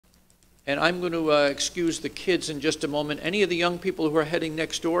And I'm going to excuse the kids in just a moment. Any of the young people who are heading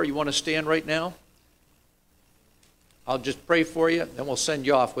next door, you want to stand right now? I'll just pray for you, then we'll send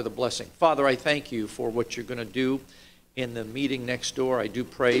you off with a blessing. Father, I thank you for what you're going to do in the meeting next door. I do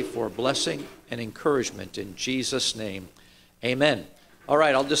pray for blessing and encouragement in Jesus' name. Amen. All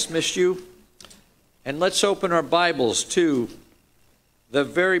right, I'll dismiss you. And let's open our Bibles to the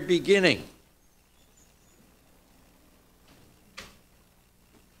very beginning.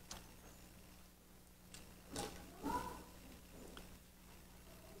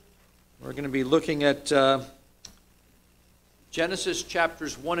 We're going to be looking at Genesis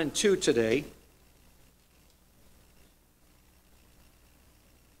chapters 1 and 2 today.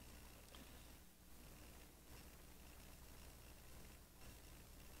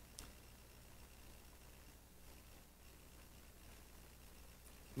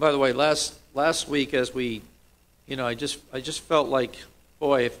 By the way, last week as we, I just felt like,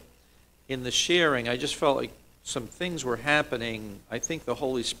 boy, in the sharing, I just felt like some things were happening. I think the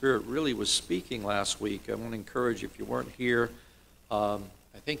Holy Spirit really was speaking last week. I want to encourage you, if you weren't here, I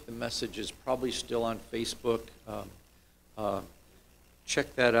think the message is probably still on Facebook.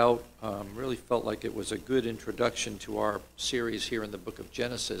 Check that out. Really felt like it was a good introduction to our series here in the book of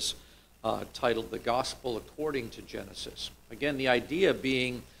Genesis, titled The Gospel According to Genesis. Again, the idea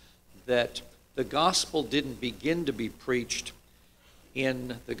being that the gospel didn't begin to be preached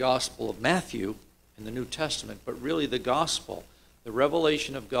in the Gospel of Matthew, in the New Testament, but really the gospel, the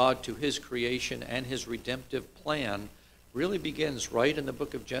revelation of God to his creation and his redemptive plan, really begins right in the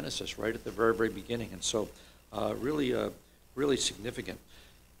book of Genesis, right at the very, very beginning. And so really significant.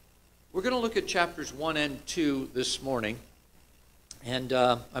 We're going to look at chapters 1 and 2 this morning, and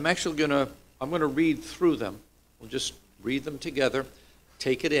I'm going to read through them. We'll just read them together,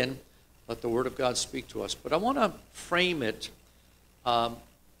 take it in, let the Word of God speak to us. But I want to frame it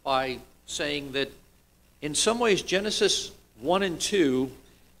by saying that in some ways, Genesis 1 and 2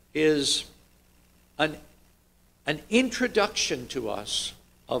 is an introduction to us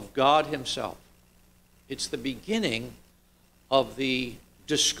of God himself. It's the beginning of the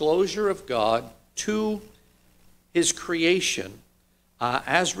disclosure of God to his creation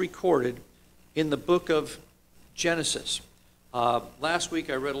as recorded in the book of Genesis. Last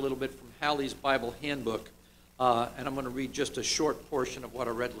week I read a little bit from Hallie's Bible Handbook, and I'm going to read just a short portion of what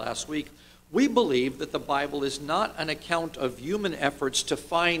I read last week. We believe that the Bible is not an account of human efforts to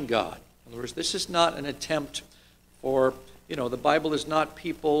find God. In other words, this is not an attempt for, the Bible is not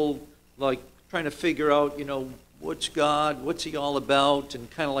people like trying to figure out, what's God, what's he all about, and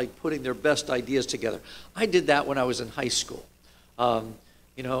kind of like putting their best ideas together. I did that when I was in high school.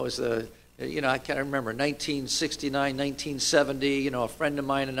 It was I can't remember, 1969, 1970, a friend of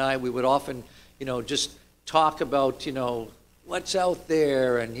mine and I, we would often, just talk about, what's out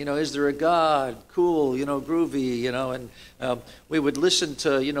there, and is there a God? Cool, groovy, and we would listen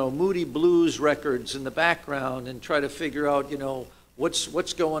to Moody Blues records in the background and try to figure out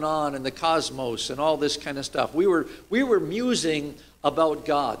what's going on in the cosmos and all this kind of stuff. We were musing about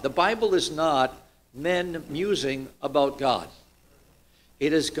God. The Bible is not men musing about God.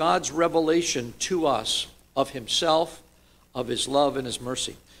 It is God's revelation to us of himself, of his love and his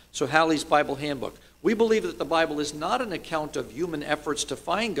mercy. So Hallie's Bible Handbook. We believe that the Bible is not an account of human efforts to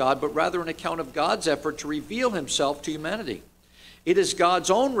find God, but rather an account of God's effort to reveal himself to humanity. It is God's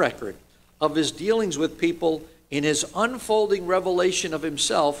own record of his dealings with people in his unfolding revelation of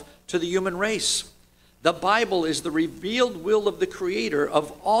himself to the human race. The Bible is the revealed will of the Creator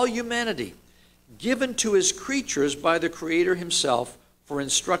of all humanity, given to his creatures by the Creator himself for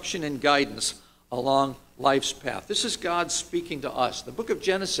instruction and guidance along life's path. This is God speaking to us. The book of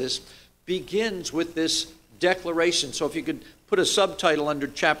Genesis begins with this declaration. So if you could put a subtitle under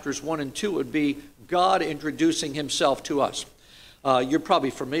chapters 1 and 2, it would be God introducing himself to us. You're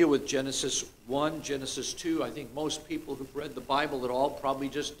probably familiar with Genesis 1, Genesis 2. I think most people who've read the Bible at all probably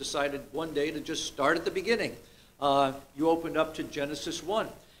just decided one day to just start at the beginning. You opened up to Genesis 1.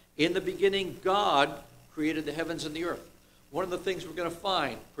 In the beginning, God created the heavens and the earth. One of the things we're going to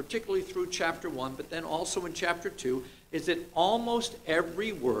find, particularly through chapter 1, but then also in chapter 2, is that almost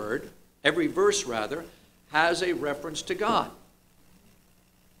every verse has a reference to God.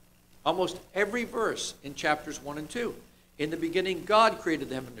 Almost every verse in chapters 1 and 2. In the beginning, God created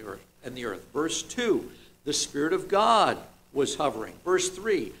the heaven and the earth. Verse 2, the Spirit of God was hovering. Verse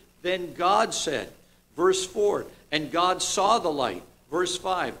 3, then God said. Verse 4, and God saw the light. Verse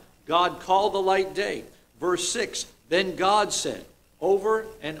 5, God called the light day. Verse 6, then God said. Over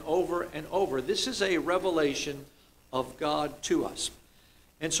and over and over. This is a revelation of God to us.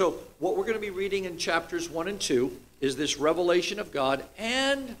 And so what we're going to be reading in chapters 1 and 2 is this revelation of God,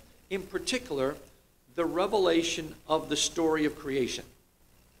 and in particular, the revelation of the story of creation.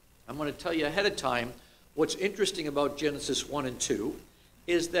 I'm going to tell you ahead of time what's interesting about Genesis 1 and 2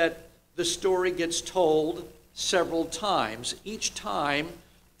 is that the story gets told several times, each time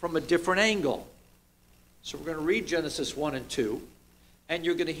from a different angle. So we're going to read Genesis 1 and 2, and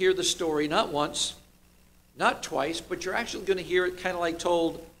you're going to hear the story not once, not twice, but you're actually going to hear it kind of like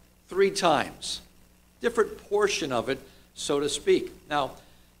told 3 times. Different portion of it, so to speak. Now,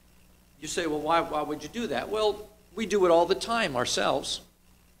 you say, well, why would you do that? Well, we do it all the time ourselves.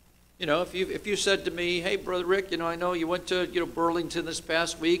 You know, if you said to me, hey, Brother Rick, you know, I know you went to, Burlington this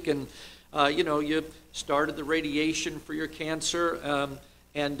past week, and, you started the radiation for your cancer,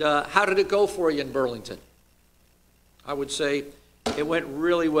 and how did it go for you in Burlington? I would say it went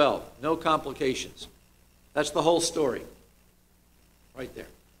really well, no complications. That's the whole story right there.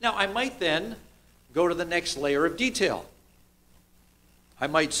 Now, I might then go to the next layer of detail. I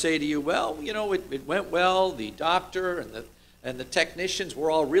might say to you, well, it went well. The doctor and the technicians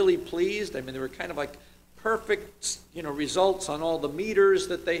were all really pleased. I mean, they were kind of like perfect, results on all the meters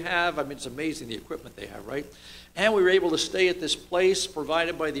that they have. I mean, it's amazing the equipment they have, right? And we were able to stay at this place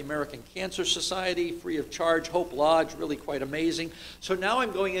provided by the American Cancer Society, free of charge, Hope Lodge, really quite amazing. So now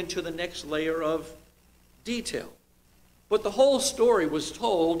I'm going into the next layer of detail. But the whole story was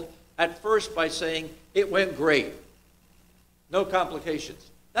told at first by saying, it went great. No complications.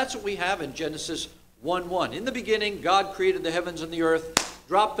 That's what we have in Genesis 1:1. In the beginning, God created the heavens and the earth.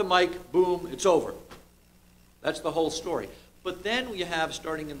 Drop the mic, boom, it's over. That's the whole story. But then we have,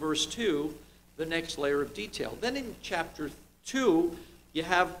 starting in verse 2, the next layer of detail. Then in chapter 2, you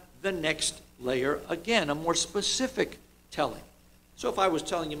have the next layer again, a more specific telling. So if I was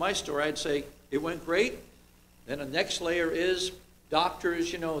telling you my story, I'd say, it went great. Then the next layer is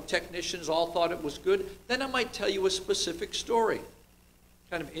doctors, technicians all thought it was good. Then I might tell you a specific story.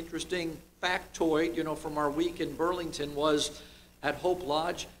 Kind of interesting factoid, from our week in Burlington was at Hope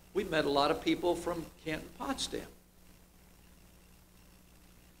Lodge, we met a lot of people from Canton, Potsdam.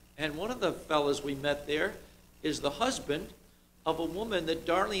 And one of the fellas we met there is the husband of a woman that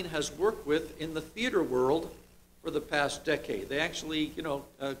Darlene has worked with in the theater world for the past decade. They actually,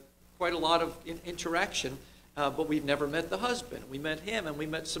 quite a lot of interaction, but we've never met the husband. We met him, and we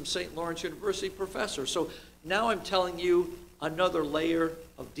met some St. Lawrence University professors. So now I'm telling you another layer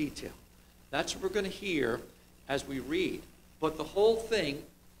of detail. That's what we're going to hear as we read. But the whole thing,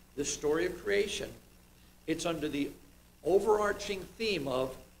 the story of creation, it's under the overarching theme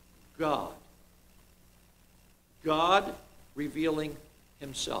of God. God revealing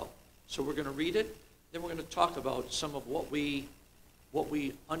himself. So we're going to read it, then we're going to talk about some of what we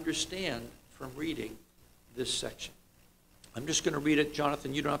understand from reading this section. I'm just going to read it.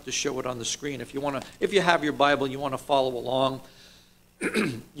 Jonathan, you don't have to show it on the screen. If you have your Bible and you want to follow along,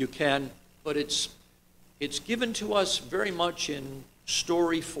 you can. But it's given to us very much in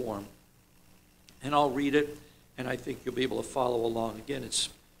story form. And I'll read it, and I think you'll be able to follow along. Again, it's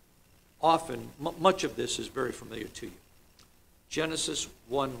often, much of this is very familiar to you. Genesis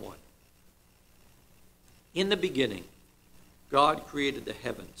 1:1. In the beginning, God created the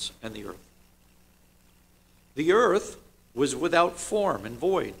heavens and the earth. The earth was without form and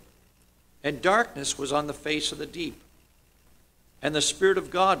void, and darkness was on the face of the deep. And the Spirit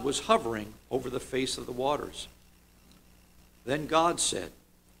of God was hovering over the face of the waters. Then God said,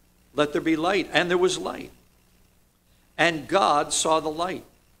 "Let there be light," and there was light. And God saw the light,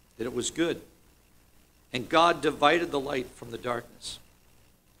 that it was good. And God divided the light from the darkness.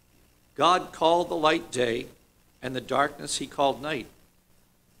 God called the light day, and the darkness he called night.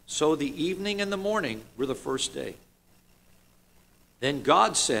 So the evening and the morning were the first day. Then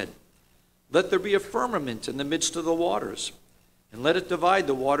God said, "Let there be a firmament in the midst of the waters, and let it divide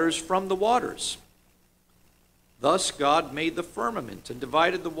the waters from the waters." Thus God made the firmament and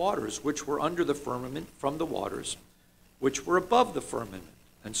divided the waters which were under the firmament from the waters which were above the firmament.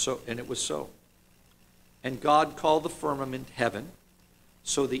 And it was so. And God called the firmament heaven.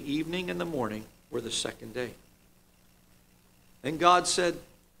 So the evening and the morning were the second day. Then God said,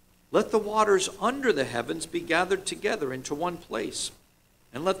 "Let the waters under the heavens be gathered together into one place,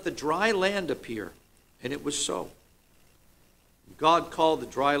 and let the dry land appear." And it was so. God called the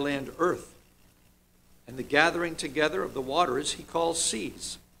dry land earth, and the gathering together of the waters he called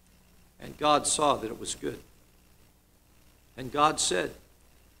seas. And God saw that it was good. And God said,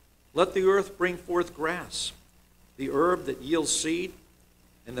 "Let the earth bring forth grass, the herb that yields seed,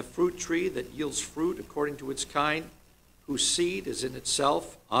 and the fruit tree that yields fruit according to its kind, whose seed is in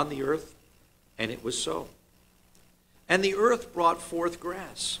itself on the earth." And it was so. And the earth brought forth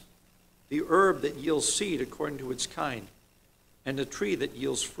grass, the herb that yields seed according to its kind, and the tree that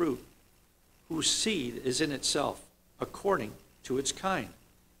yields fruit, whose seed is in itself, according to its kind.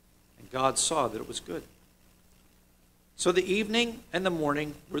 And God saw that it was good. So the evening and the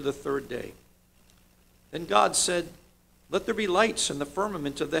morning were the third day. Then God said, "Let there be lights in the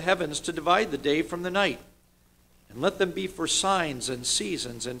firmament of the heavens to divide the day from the night, and let them be for signs and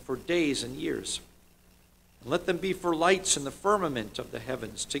seasons and for days and years. And let them be for lights in the firmament of the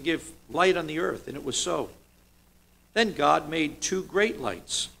heavens to give light on the earth." And it was so. Then God made two great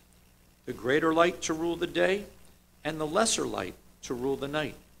lights, the greater light to rule the day, and the lesser light to rule the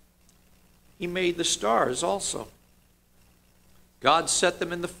night. He made the stars also. God set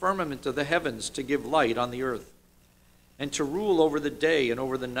them in the firmament of the heavens to give light on the earth, and to rule over the day and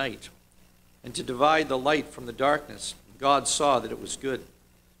over the night, and to divide the light from the darkness. God saw that it was good.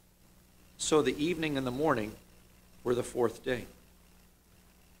 So the evening and the morning were the fourth day.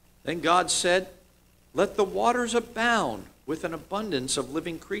 Then God said, "Let the waters abound with an abundance of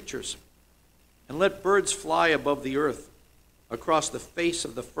living creatures, and let birds fly above the earth across the face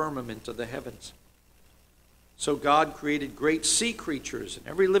of the firmament of the heavens." So God created great sea creatures and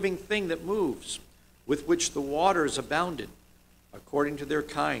every living thing that moves, with which the waters abounded, according to their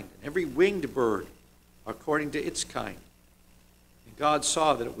kind, and every winged bird, according to its kind. And God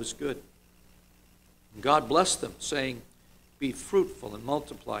saw that it was good. And God blessed them, saying, "Be fruitful and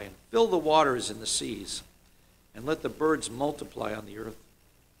multiply, and fill the waters in the seas, and let the birds multiply on the earth."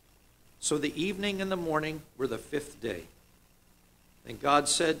 So the evening and the morning were the fifth day. Then God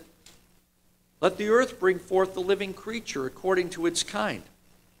said, "Let the earth bring forth the living creature according to its kind,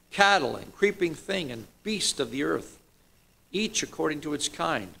 cattle and creeping thing and beast of the earth, each according to its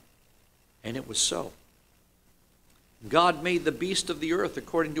kind." And it was so. God made the beast of the earth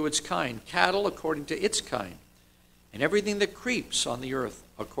according to its kind, cattle according to its kind, and everything that creeps on the earth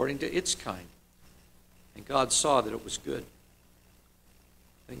according to its kind. And God saw that it was good.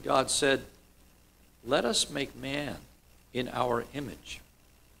 Then God said, "Let us make man in our image,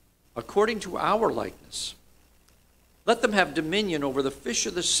 according to our likeness. Let them have dominion over the fish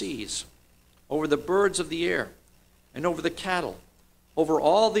of the seas, over the birds of the air, and over the cattle, over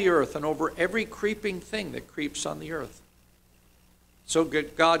all the earth, and over every creeping thing that creeps on the earth." So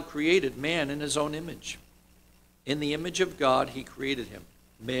God created man in his own image. In the image of God he created him.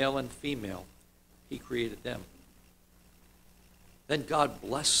 Male and female he created them. Then God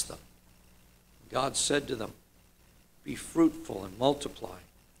blessed them. God said to them, "Be fruitful and multiply.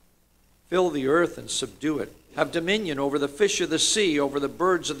 Fill the earth and subdue it. Have dominion over the fish of the sea, over the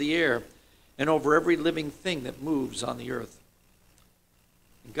birds of the air, and over every living thing that moves on the earth."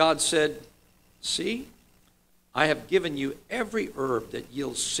 And God said, "See, I have given you every herb that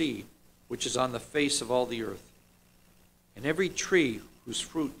yields seed, which is on the face of all the earth, and every tree whose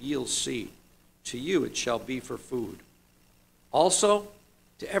fruit yields seed. To you it shall be for food. Also,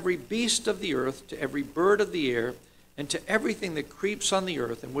 to every beast of the earth, to every bird of the air, and to everything that creeps on the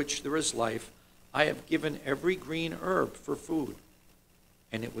earth in which there is life, I have given every green herb for food."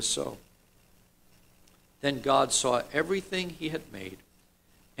 And it was so. Then God saw everything he had made,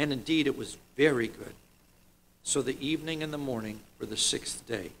 and indeed it was very good. So the evening and the morning were the sixth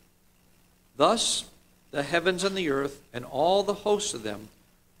day. Thus the heavens and the earth and all the hosts of them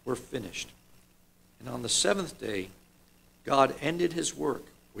were finished. And on the seventh day God ended his work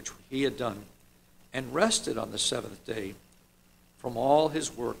which he had done, and rested on the seventh day from all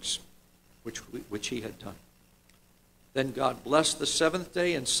his works which he had done. Then God blessed the seventh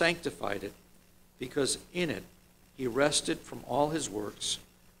day and sanctified it, because in it he rested from all his works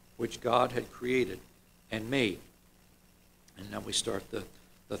which God had created and made. And now we start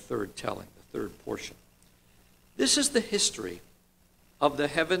the third telling, the third portion. This is the history of the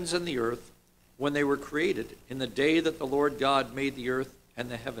heavens and the earth when they were created, in the day that the Lord God made the earth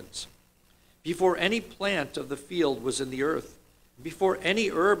and the heavens. Before any plant of the field was in the earth, before any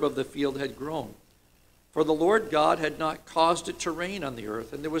herb of the field had grown. For the Lord God had not caused it to rain on the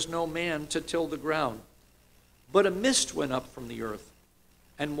earth, and there was no man to till the ground. But a mist went up from the earth,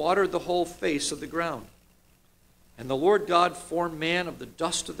 and watered the whole face of the ground. And the Lord God formed man of the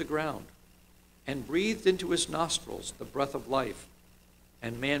dust of the ground, and breathed into his nostrils the breath of life,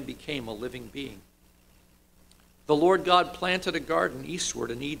 and man became a living being. The Lord God planted a garden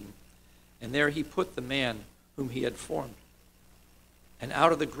eastward in Eden, and there he put the man whom he had formed. And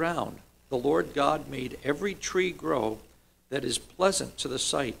out of the ground the Lord God made every tree grow that is pleasant to the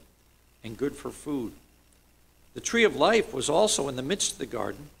sight and good for food. The tree of life was also in the midst of the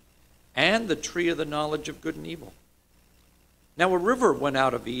garden, and the tree of the knowledge of good and evil. Now a river went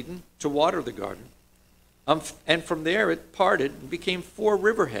out of Eden to water the garden, and from there it parted and became 4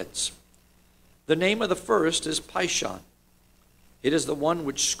 riverheads. The name of the first is Pishon. It is the one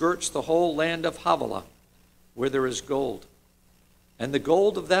which skirts the whole land of Havilah, where there is gold. And the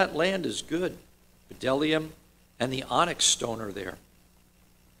gold of that land is good. Bdellium and the onyx stone are there.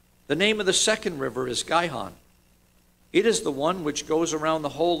 The name of the second river is Gihon. It is the one which goes around the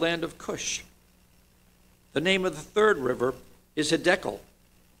whole land of Cush. The name of the third river is Hiddekel.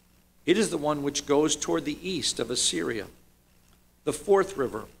 It is the one which goes toward the east of Assyria. The fourth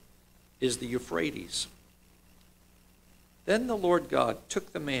river is the Euphrates. Then the Lord God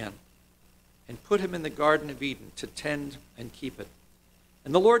took the man and put him in the Garden of Eden to tend and keep it.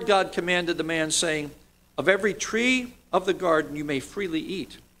 And the Lord God commanded the man, saying, of every tree of the garden you may freely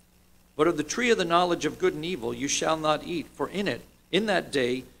eat, but of the tree of the knowledge of good and evil you shall not eat, for in that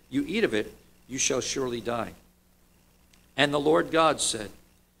day you eat of it, you shall surely die. And the Lord God said,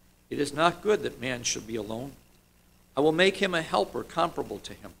 it is not good that man should be alone. I will make him a helper comparable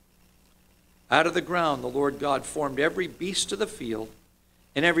to him. Out of the ground the Lord God formed every beast of the field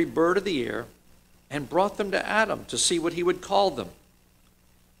and every bird of the air, and brought them to Adam to see what he would call them.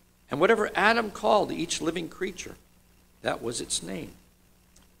 And whatever Adam called each living creature, that was its name.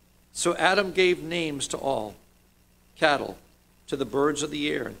 So Adam gave names to all, cattle, to the birds of the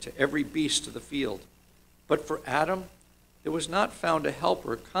air, and to every beast of the field. But for Adam there was not found a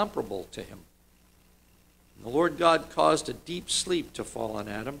helper comparable to him. And the Lord God caused a deep sleep to fall on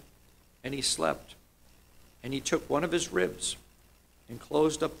Adam, and he slept. And he took one of his ribs and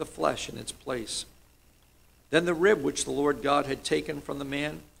closed up the flesh in its place. Then the rib which the Lord God had taken from the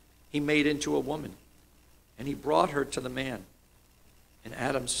man, he made into a woman, and he brought her to the man. And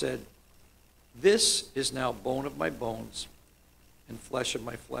Adam said, this is now bone of my bones and flesh of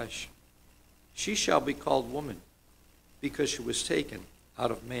my flesh. She shall be called woman, because she was taken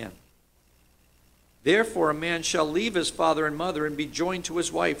out of man. Therefore a man shall leave his father and mother and be joined to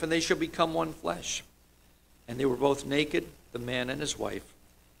his wife, and they shall become one flesh. And they were both naked, the man and his wife,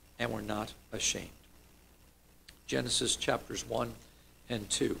 and were not ashamed. Genesis chapters 1 and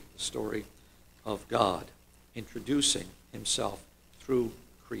 2, the story of God introducing himself through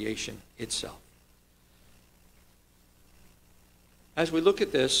creation itself. As we look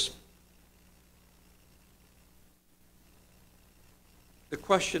at this, the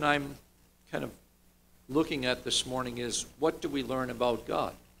question I'm kind of looking at this morning is, what do we learn about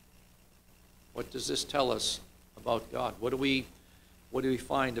God? What does this tell us about God? What do we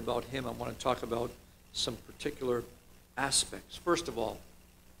find about him? I want to talk about some particular aspects. First of all,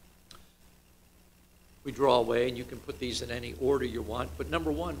 we draw away, and you can put these in any order you want, but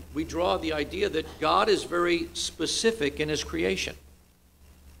number one, we draw the idea that God is very specific in his creation.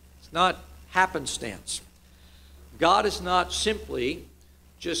 It's not happenstance. God is not simply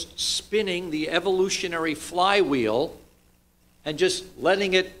just spinning the evolutionary flywheel and just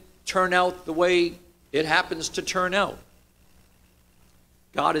letting it turn out the way it happens to turn out.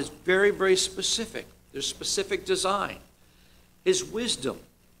 God is very, very specific. There's specific design. His wisdom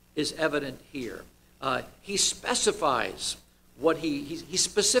is evident here. He specifies what he's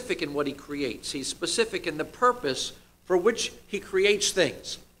specific in what he creates. He's specific in the purpose for which he creates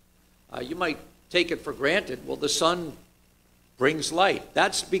things. You might take it for granted, well, the sun brings light.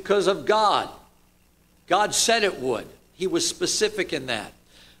 That's because of God. God said it would. He was specific in that.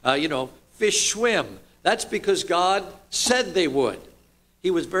 Fish swim. That's because God said they would.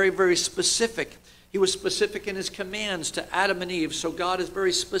 He was very, very specific. He was specific in his commands to Adam and Eve, so God is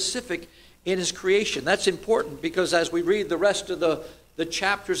very specific in his creation. That's important because as we read the rest of the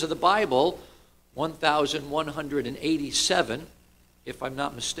chapters of the Bible, 1,187, if I'm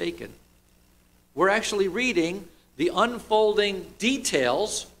not mistaken, we're actually reading the unfolding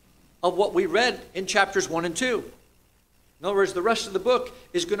details of what we read in chapters 1 and 2. In other words, the rest of the book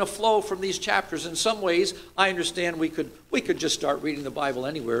is going to flow from these chapters. In some ways, I understand we could just start reading the Bible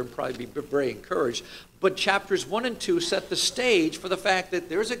anywhere and probably be very encouraged. But chapters 1 and 2 set the stage for the fact that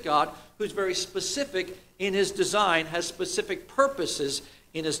there's a God who's very specific in his design, has specific purposes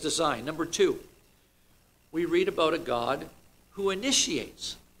in his design. Number two, we read about a God who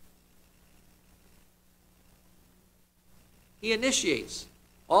initiates. He initiates.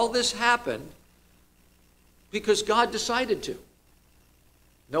 All this happened because God decided to.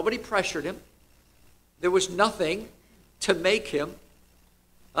 Nobody pressured him. There was nothing to make him.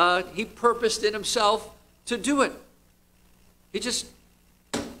 He purposed in himself to do it.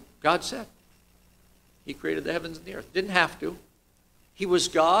 God said. He created the heavens and the earth. Didn't have to. He was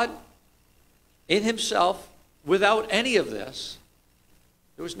God in himself without any of this.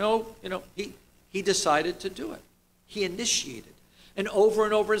 There was no, he decided to do it. He initiated. And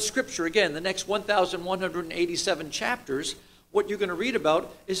over in Scripture, again, the next 1,187 chapters, what you're going to read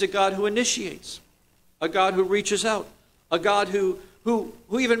about is a God who initiates, a God who reaches out, a God who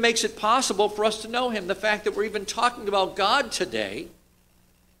even makes it possible for us to know him. The fact that we're even talking about God today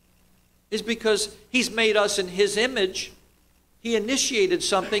is because he's made us in his image. He initiated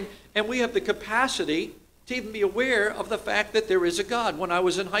something, and we have the capacity to even be aware of the fact that there is a God. When I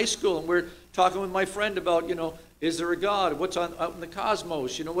was in high school and we're talking with my friend about, is there a God? What's out in the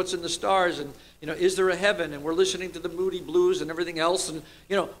cosmos? What's in the stars? And, is there a heaven? And we're listening to the Moody Blues and everything else. And,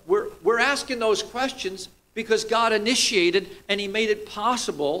 we're asking those questions because God initiated and he made it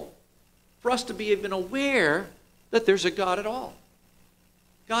possible for us to be even aware that there's a God at all.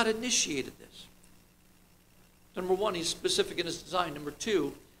 God initiated this. Number one, he's specific in his design. Number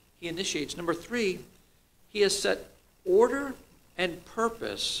two, he initiates. Number three, he has set order and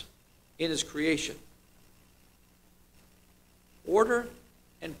purpose in his creation. Order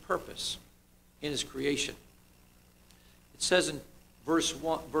and purpose in his creation. It says in verse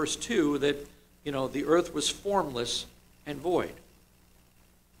 2 that, the earth was formless and void.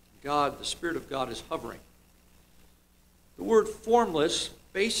 God, the Spirit of God is hovering. The word formless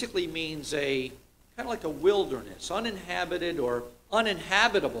basically means kind of like a wilderness, uninhabited or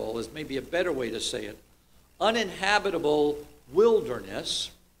uninhabitable is maybe a better way to say it. Uninhabitable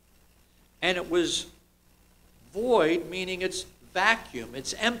wilderness, and it was void, meaning it's vacuum,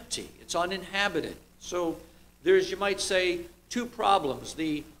 it's empty, it's uninhabited. So there's, you might say, two problems.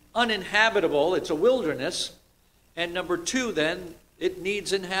 The uninhabitable, it's a wilderness, and number two then, it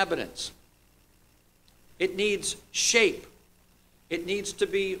needs inhabitants. It needs shape. It needs to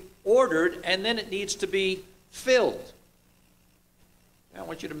be ordered, and then it needs to be filled. I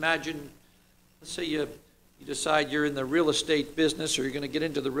want you to imagine, let's say you decide you're in the real estate business, or you're going to get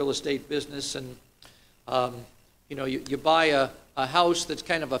into the real estate business, and you buy a house that's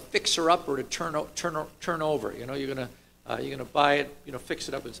kind of a fixer-upper to turn over. You're going to buy it, fix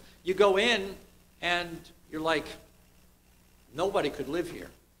it up. You go in, and you're like, nobody could live here.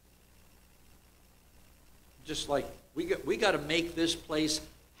 Just like, we got to make this place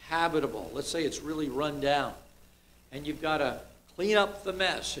habitable. Let's say it's really run down, and you've got to clean up the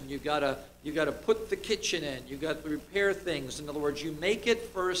mess, and you've got to put the kitchen in. You've got to repair things. In other words, you make it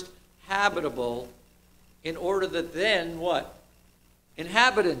first habitable in order that then what?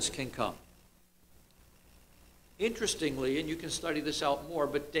 Inhabitants can come. Interestingly, and you can study this out more,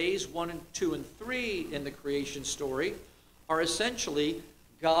 but days 1 and 2 and 3 in the creation story are essentially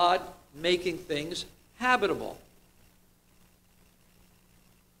God making things habitable.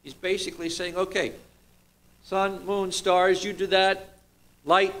 He's basically saying, okay, sun, moon, stars, you do that,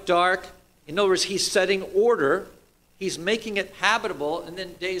 light, dark. In other words, he's setting order. He's making it habitable. And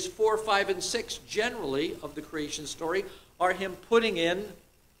then days 4, 5, and 6 generally of the creation story are him putting in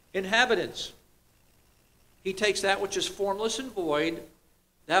inhabitants. He takes that which is formless and void,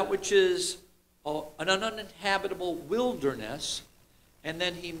 that which is an uninhabitable wilderness, and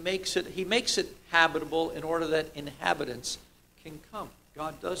then he makes it habitable in order that inhabitants can come.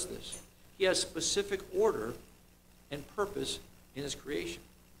 God does this. He has specific order and purpose in his creation.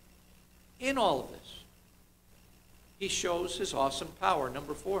 In all of this, he shows his awesome power.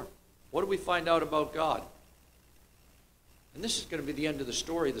 Number 4, what do we find out about God? And this is going to be the end of the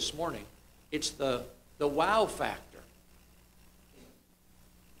story this morning. It's the wow factor.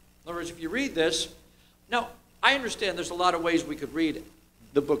 In other words, if you read this, now, I understand there's a lot of ways we could read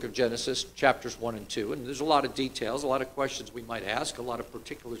the book of Genesis, chapters 1 and 2, and there's a lot of details, a lot of questions we might ask, a lot of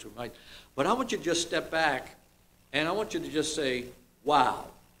particulars we might, but I want you to just step back, and I want you to just say, wow.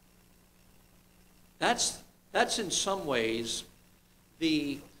 That's in some ways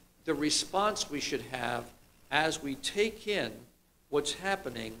the response we should have as we take in what's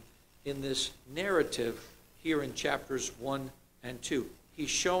happening in this narrative here in chapters 1 and 2. He's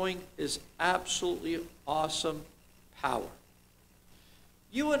showing his absolutely awesome power.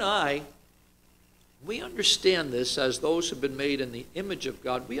 You and I, we understand this as those who have been made in the image of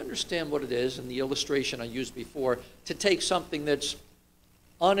God. We understand what it is in the illustration I used before, to take something that's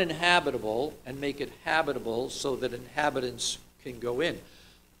uninhabitable and make it habitable so that inhabitants can go in.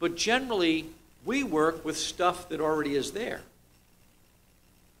 But generally, we work with stuff that already is there.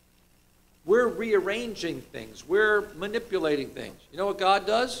 We're rearranging things. We're manipulating things. You know what God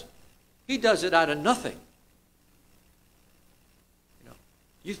does? He does it out of nothing.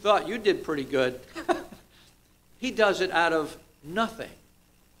 You thought you did pretty good. He does it out of nothing.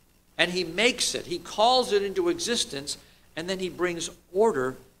 And he makes it. He calls it into existence, and then he brings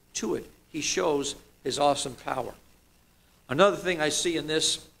order to it. He shows his awesome power. Another thing I see in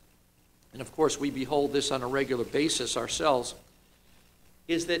this, and of course we behold this on a regular basis ourselves,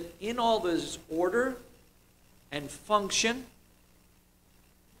 is that in all this order and function,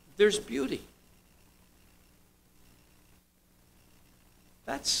 there's beauty.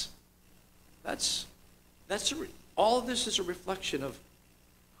 That's all of this is a reflection of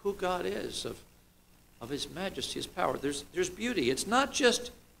who God is, of his majesty, his power. There's beauty. It's not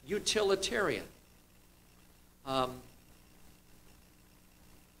just utilitarian.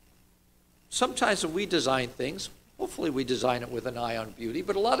 Sometimes when we design things, hopefully we design it with an eye on beauty,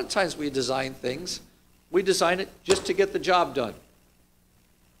 but a lot of times we design it just to get the job done.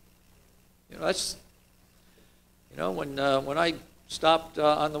 When I stopped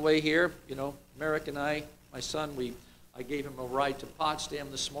on the way here, Merrick and I, my son, I gave him a ride to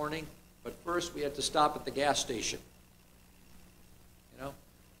Potsdam this morning, but first we had to stop at the gas station.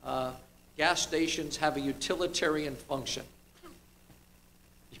 Gas stations have a utilitarian function.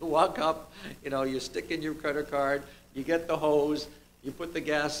 You walk up, you stick in your credit card, you get the hose, you put the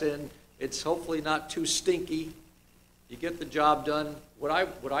gas in, it's hopefully not too stinky, you get the job done.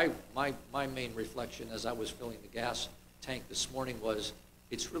 My main reflection as I was filling the gas tank this morning was,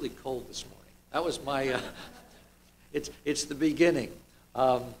 it's really cold this morning. That was my, it's the beginning.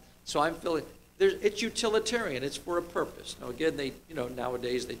 So I'm feeling, it's utilitarian, it's for a purpose. Now again,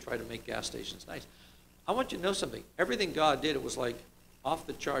 nowadays they try to make gas stations nice. I want you to know something. Everything God did, it was like off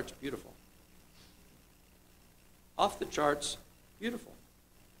the charts beautiful. Off the charts beautiful.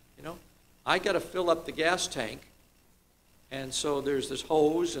 I got to fill up the gas tank, and so there's this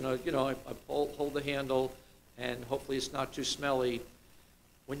hose, and I hold the handle, and hopefully it's not too smelly.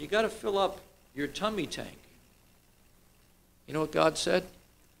 When you got to fill up your tummy tank, you know what God said?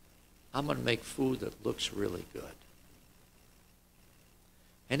 I'm going to make food that looks really good.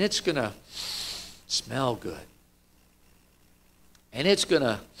 And it's going to smell good. And it's going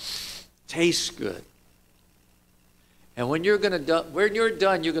to taste good. And when you're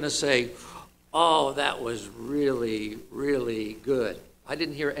done, you're going to say, oh, that was really, really good. I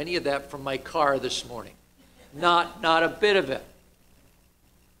didn't hear any of that from my car this morning. Not a bit of it.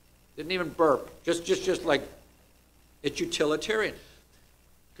 Didn't even burp. Just like, it's utilitarian.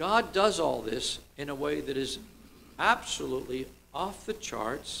 God does all this in a way that is absolutely off the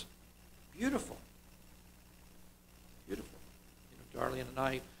charts beautiful. Beautiful. Darlene and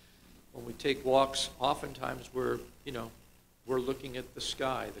I, when we take walks, oftentimes we're looking at the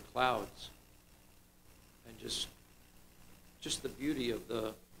sky, the clouds, and just the beauty of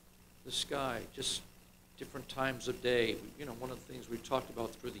the sky, just different times of day. One of the things we've talked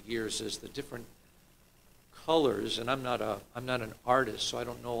about through the years is the different colors, and I'm not an artist, so I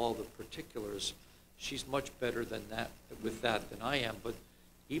don't know all the particulars. She's much better than that with that than I am. But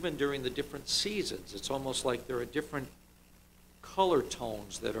even during the different seasons, it's almost like there are different color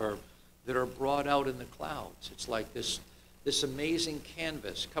tones that are brought out in the clouds. It's like this amazing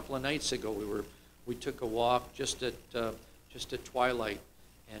canvas. A couple of nights ago, we took a walk just at twilight,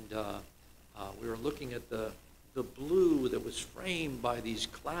 and we were looking at the blue that was framed by these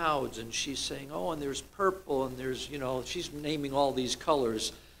clouds, and she's saying, oh, and there's purple, and there's, she's naming all these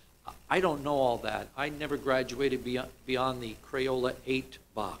colors. I don't know all that. I never graduated beyond the Crayola 8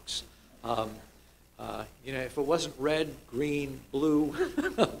 box. If it wasn't red, green, blue,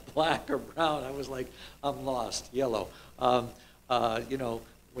 black, or brown, I was like, I'm lost. Yellow.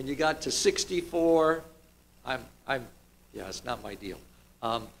 When you got to 64, it's not my deal.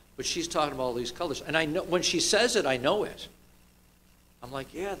 But she's talking about all these colors, and I know when she says it, I know it. I'm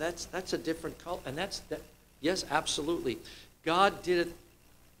like, yeah, that's a different color, and that. Yes, absolutely. God did it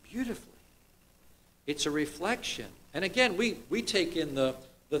beautifully. It's a reflection, and again, we take in the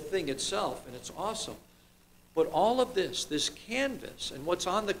thing itself, and it's awesome. But all of this canvas, and what's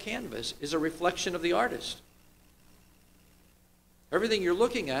on the canvas is a reflection of the artist. Everything you're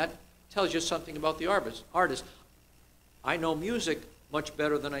looking at tells you something about the artist. I know music much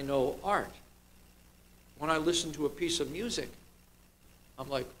better than I know art. When I listen to a piece of music, I'm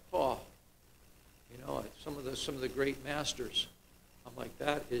like, oh, some of the great masters. I'm like,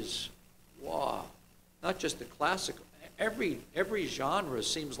 that is, wow. Not just the classical. Every genre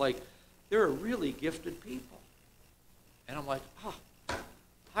seems like there are really gifted people. And I'm like,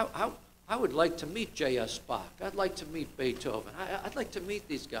 I would like to meet J.S. Bach. I'd like to meet Beethoven. I'd like to meet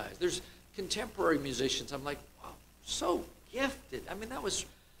these guys. There's contemporary musicians. I'm like, wow, so gifted. I mean,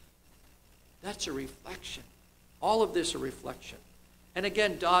 that's a reflection. All of this a reflection. And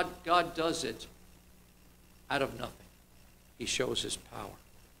again, God does it out of nothing. He shows his power.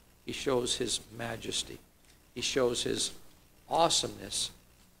 He shows his majesty. He shows his awesomeness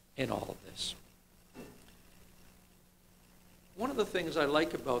in all of this. One of the things I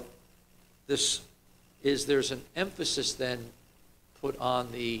like about this is there's an emphasis then put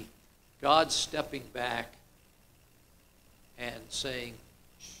on the God stepping back and saying,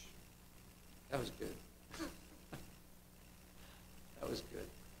 shh, that was good. That was good.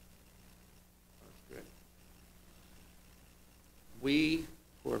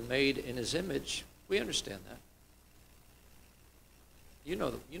 made in his image. We understand that. You know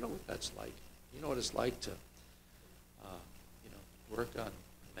what that's like. You know what it's like to work on,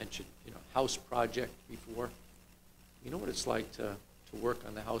 I mentioned, house project before. You know what it's like to work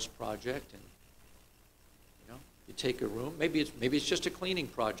on the house project, and you take a room. Maybe it's just a cleaning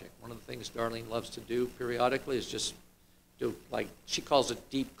project. One of the things Darlene loves to do periodically is just do, like she calls it,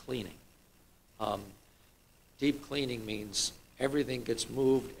 deep cleaning. Deep cleaning means everything gets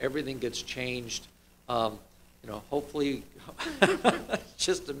moved, everything gets changed. Hopefully, it's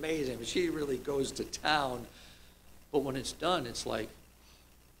just amazing. She really goes to town. But when it's done, it's like,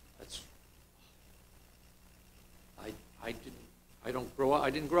 I didn't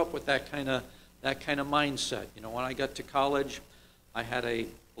grow up with that kind of mindset. When I got to college, I had a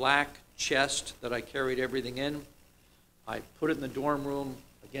black chest that I carried everything in. I put it in the dorm room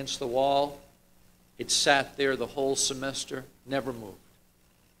against the wall. It sat there the whole semester, never moved.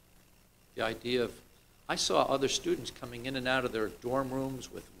 The idea of, I saw other students coming in and out of their dorm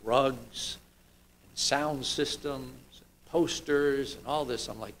rooms with rugs and sound systems and posters and all this.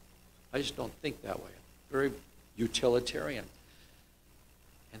 I'm like, I just don't think that way. I'm very utilitarian.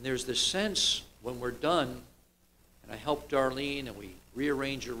 And there's this sense when we're done, and I help Darlene and we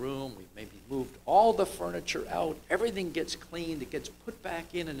rearrange a room, we maybe moved all the furniture out, everything gets cleaned, it gets put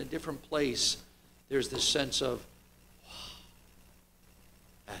back in a different place. There's this sense of, wow,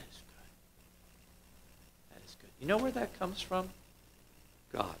 that is good. That is good. You know where that comes from?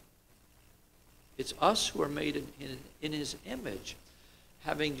 God. It's us who are made in his image,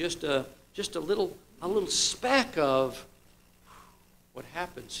 having just a little speck of what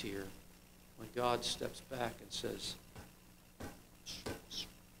happens here when God steps back and says,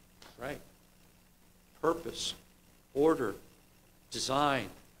 right, purpose, order, design,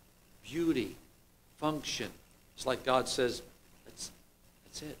 beauty, function. It's like God says, that's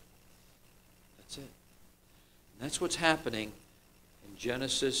it. That's it. And that's what's happening in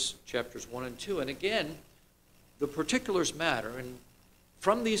Genesis chapters 1 and 2. And again, the particulars matter. And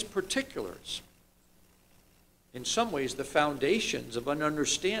from these particulars, in some ways, the foundations of an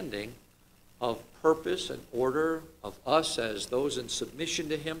understanding of purpose and order, of us as those in submission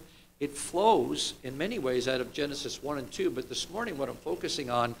to him, it flows in many ways out of Genesis 1 and 2. But this morning, what I'm focusing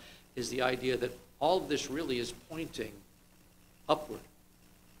on is the idea that all of this really is pointing upward.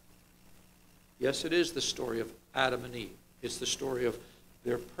 Yes, it is the story of Adam and Eve. It's the story of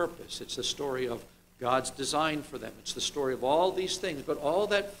their purpose. It's the story of God's design for them. It's the story of all these things. But all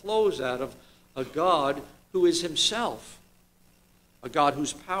that flows out of a God who is himself a God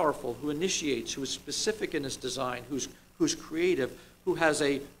who's powerful, who initiates, who is specific in his design, who's creative, who has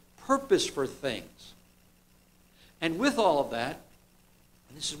a purpose for things. And with all of that,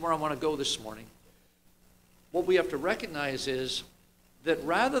 and this is where I want to go this morning, what we have to recognize is that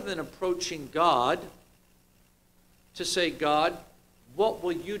rather than approaching God to say, God, what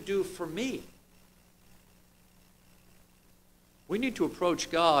will you do for me? We need to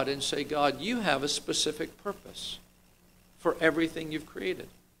approach God and say, God, you have a specific purpose for everything you've created,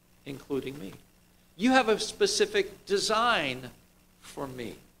 including me. You have a specific design for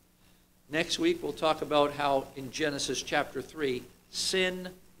me. Next week, we'll talk about how in Genesis chapter 3, sin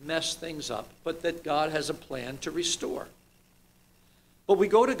messed things up, but that God has a plan to restore. But we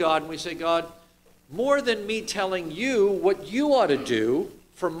go to God and we say, God, more than me telling you what you ought to do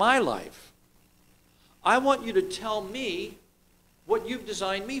for my life, I want you to tell me what you've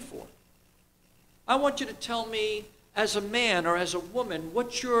designed me for. I want you to tell me as a man or as a woman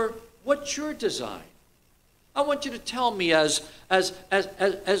what's your design. I want you to tell me as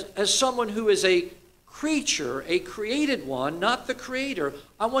someone who is a creature, a created one, not the creator.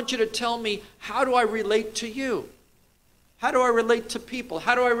 I want you to tell me, how do I relate to you? How do I relate to people?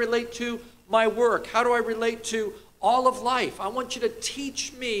 How do I relate to my work? How do I relate to all of life? I want you to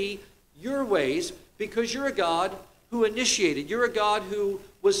teach me your ways, because you're a God who initiated. You're a God who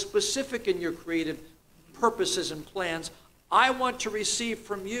was specific in your creative purposes and plans. I want to receive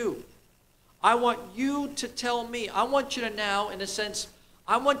from you. I want you to tell me. I want you to now, in a sense,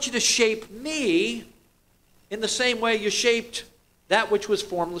 I want you to shape me in the same way you shaped that which was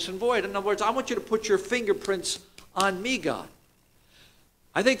formless and void. In other words, I want you to put your fingerprints on me, God.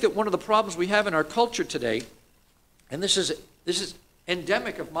 I think that one of the problems we have in our culture today, and this is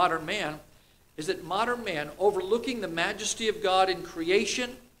endemic of modern man, is that modern man, overlooking the majesty of God in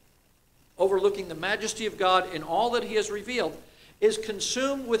creation, overlooking the majesty of God in all that he has revealed, is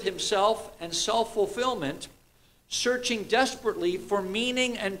consumed with himself and self-fulfillment, searching desperately for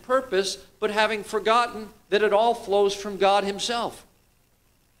meaning and purpose, but having forgotten that it all flows from God himself.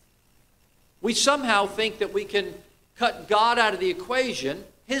 We somehow think that we can cut God out of the equation,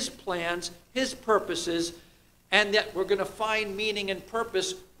 his plans, his purposes, and that we're going to find meaning and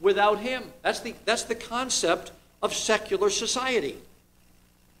purpose without him. That's the concept of secular society.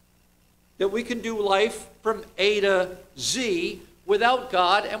 That we can do life from A to Z without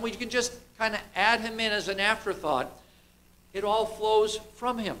God, and we can just kind of add him in as an afterthought. It all flows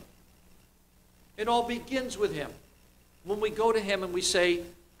from him. It all begins with him. When we go to him and we say,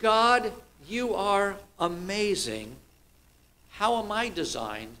 God, you are amazing. How am I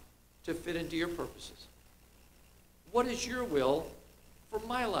designed to fit into your purposes? What is your will for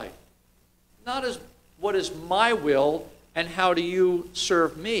my life? Not as what is my will and how do you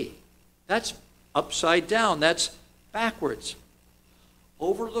serve me? That's upside down. That's backwards.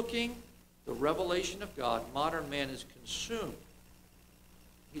 Overlooking the revelation of God, modern man is consumed.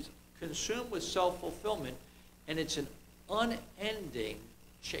 He's consumed with self-fulfillment, and it's an unending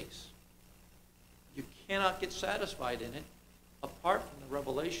chase. You cannot get satisfied in it apart from the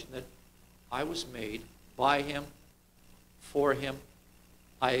revelation that I was made by him, for him.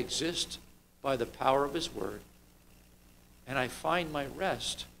 I exist by the power of his word, and I find my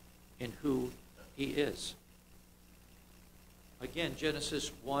rest in who he is. Again,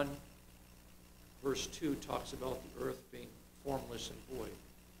 Genesis 1, verse 2 talks about the earth being formless and void.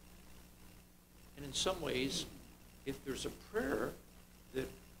 And in some ways, if there's a prayer that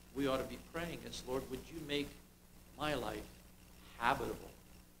we ought to be praying is, Lord, would you make my life habitable?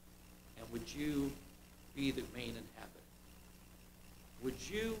 And would you be the main inhabitant?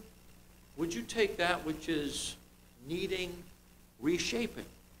 Would you take that which is needing reshaping?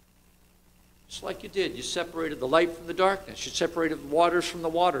 Just like you did. You separated the light from the darkness. You separated the waters from the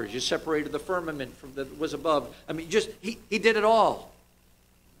waters. You separated the firmament from that was above. I mean, he did it all.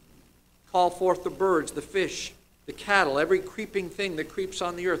 Call forth the birds, the fish, the cattle, every creeping thing that creeps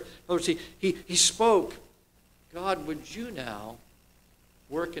on the earth. In other words, he spoke. God, would you now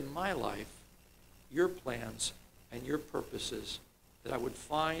work in my life your plans and your purposes, that I would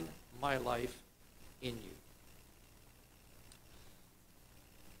find my life in you?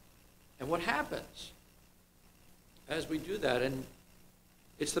 And what happens as we do that, and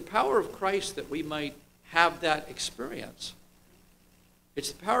it's the power of Christ that we might have that experience.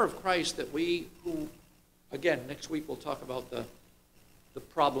 It's the power of Christ that we, who, again, next week we'll talk about the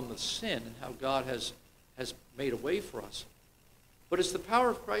problem of sin and how God has made a way for us. But it's the power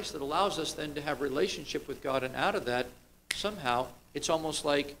of Christ that allows us then to have relationship with God, and out of that, somehow, it's almost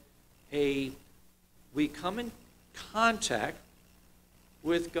like we come in contact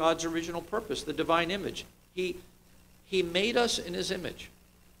with God's original purpose, the divine image. He made us in his image.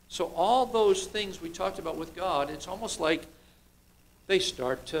 So all those things we talked about with God, it's almost like they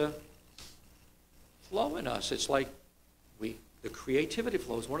start to flow in us. It's like the creativity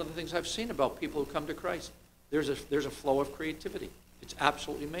flows. One of the things I've seen about people who come to Christ, there's a flow of creativity. It's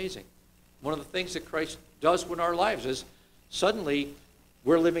absolutely amazing. One of the things that Christ does in our lives is suddenly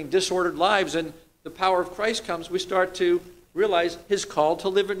we're living disordered lives, and the power of Christ comes. We start to realize his call to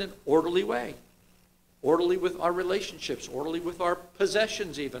live in an orderly way. Orderly with our relationships, orderly with our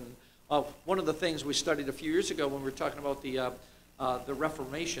possessions even. One of the things we studied a few years ago when we were talking about the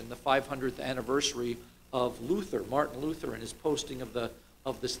Reformation, the 500th anniversary of Luther, Martin Luther, and his posting of the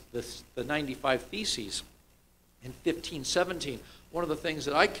 95 Theses in 1517. One of the things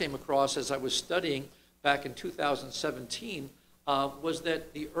that I came across as I was studying back in 2017 was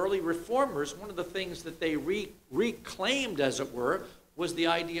that the early reformers, one of the things that they reclaimed, as it were, was the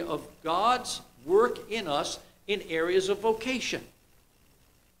idea of God's work in us in areas of vocation.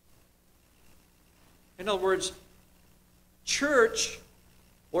 In other words, church,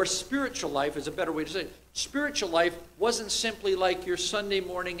 or spiritual life is a better way to say it. Spiritual life wasn't simply like your Sunday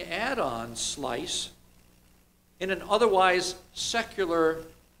morning add-on slice in an otherwise secular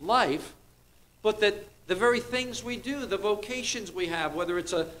life, but that the very things we do, the vocations we have, whether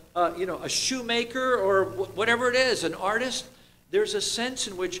it's a shoemaker or whatever it is, an artist, there's a sense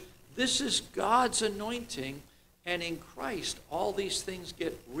in which this is God's anointing, and in Christ all these things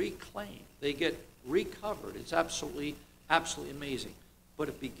get reclaimed. They get recovered. It's absolutely, absolutely amazing. But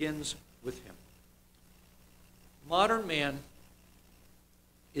it begins with him. Modern man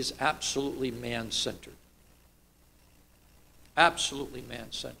is absolutely man-centered. Absolutely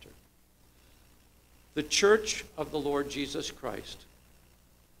man-centered. The church of the Lord Jesus Christ,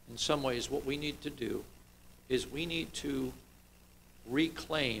 in some ways what we need to do is we need to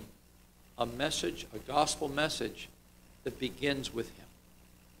reclaim a message, a gospel message that begins with him,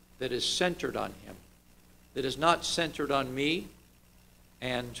 that is centered on him, that is not centered on me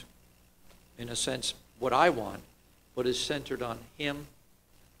and, in a sense, what I want, but is centered on him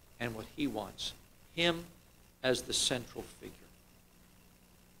and what he wants. Him as the central figure.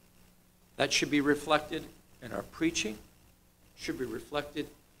 That should be reflected in our preaching, should be reflected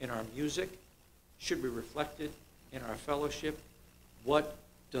in our music, should be reflected in our fellowship. What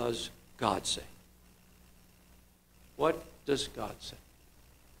does God say? What does God say?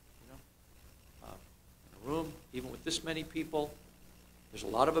 You know, in a room, even with this many people, there's a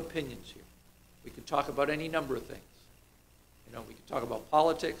lot of opinions here. We could talk about any number of things. You know, we could talk about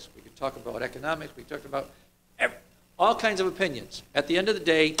politics, we could talk about economics, we could talk about all kinds of opinions. At the end of the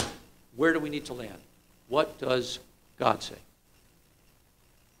day, where do we need to land? What does God say?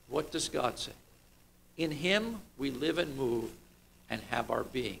 What does God say? In him we live and move and have our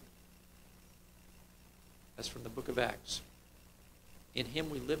being. That's from the book of Acts. In him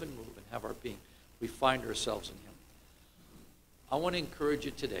we live and move and have our being. We find ourselves in him. I want to encourage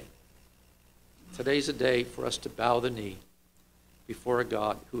you today. Today's a day for us to bow the knee before a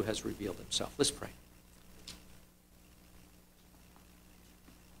God who has revealed himself. Let's pray.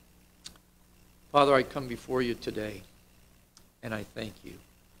 Father, I come before you today, and I thank you.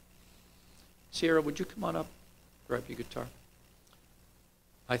 Sierra, would you come on up, grab your guitar?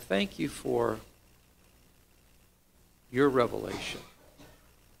 I thank you for your revelation.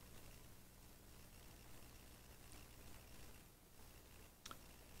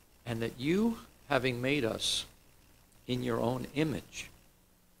 And that you, having made us in your own image,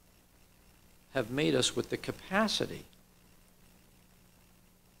 have made us with the capacity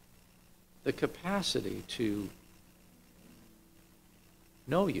to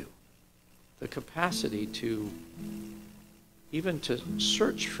know you, the capacity to even to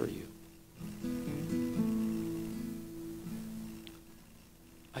search for you.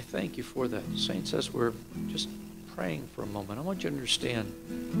 I thank you for that. Saints, as we're just praying for a moment, I want you to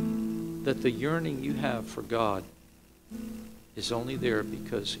understand that the yearning you have for God is only there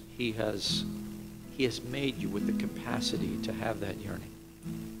because he has made you with the capacity to have that yearning. I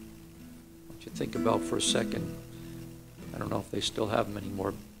want you to think about for a second, I don't know if they still have them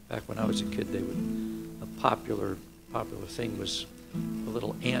anymore. Back when I was a kid, a popular thing was a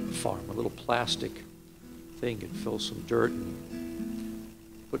little ant farm, a little plastic thing. You'd fill some dirt and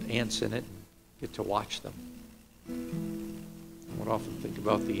put ants in it and get to watch them. I would often think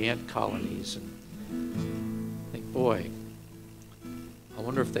about the ant colonies and think, boy, I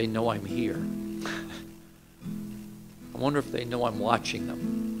wonder if they know I'm here. I wonder if they know I'm watching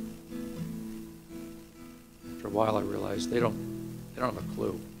them. After a while, I realized they don't have a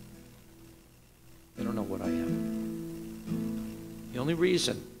clue. They don't know what I am. The only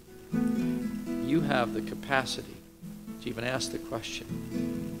reason you have the capacity to even ask the question,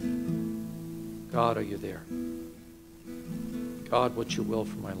 God, are you there? God, what's your will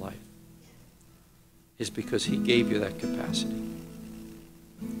for my life? Is because he gave you that capacity.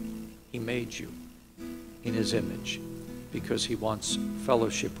 He made you in his image because he wants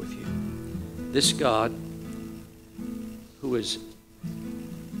fellowship with you. This God, who is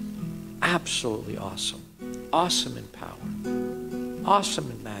absolutely awesome, awesome in power, awesome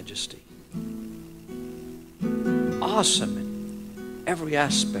in majesty, awesome in every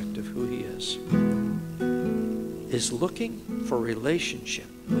aspect of who he is looking for relationship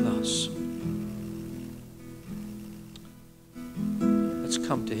with us. Let's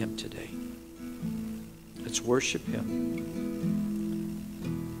come to him today. Let's worship him.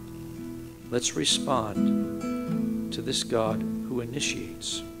 Let's respond to this God who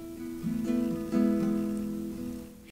initiates.